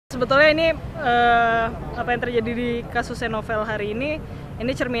Sebetulnya ini apa yang terjadi di kasusnya Novel hari ini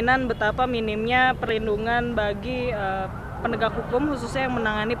cerminan betapa minimnya perlindungan bagi penegak hukum, khususnya yang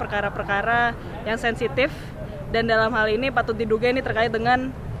menangani perkara-perkara yang sensitif, dan dalam hal ini patut diduga ini terkait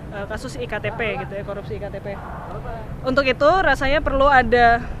dengan kasus E-KTP gitu ya, korupsi E-KTP. Untuk itu rasanya perlu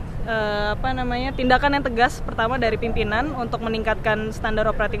ada tindakan yang tegas, pertama dari pimpinan untuk meningkatkan standar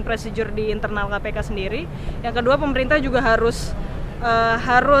operating procedure di internal KPK sendiri. Yang kedua, pemerintah juga harus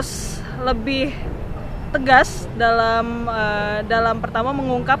lebih tegas dalam pertama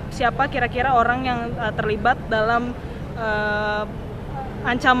mengungkap siapa kira-kira orang yang terlibat dalam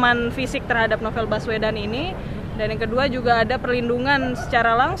ancaman fisik terhadap Novel Baswedan ini. Dan yang kedua juga ada perlindungan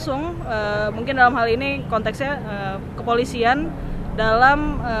secara langsung, mungkin dalam hal ini konteksnya kepolisian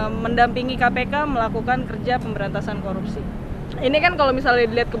dalam mendampingi KPK melakukan kerja pemberantasan korupsi. Ini kan kalau misalnya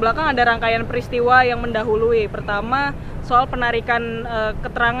dilihat ke belakang ada rangkaian peristiwa yang mendahului. Pertama, soal penarikan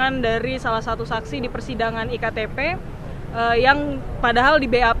keterangan dari salah satu saksi di persidangan E-KTP yang padahal di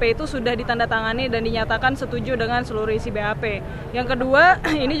BAP itu sudah ditandatangani dan dinyatakan setuju dengan seluruh isi BAP. Yang kedua,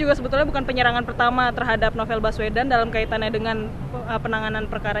 ini juga sebetulnya bukan penyerangan pertama terhadap Novel Baswedan dalam kaitannya dengan penanganan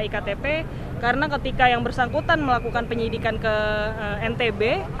perkara E-KTP, karena ketika yang bersangkutan melakukan penyidikan ke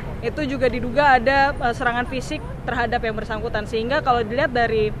NTB, itu juga diduga ada serangan fisik terhadap yang bersangkutan, sehingga kalau dilihat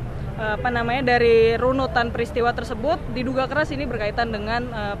dari dari runutan peristiwa tersebut, diduga keras ini berkaitan dengan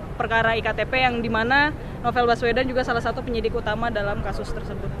perkara E-KTP yang dimana Novel Baswedan juga salah satu penyidik utama dalam kasus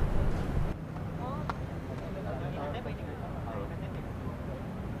tersebut.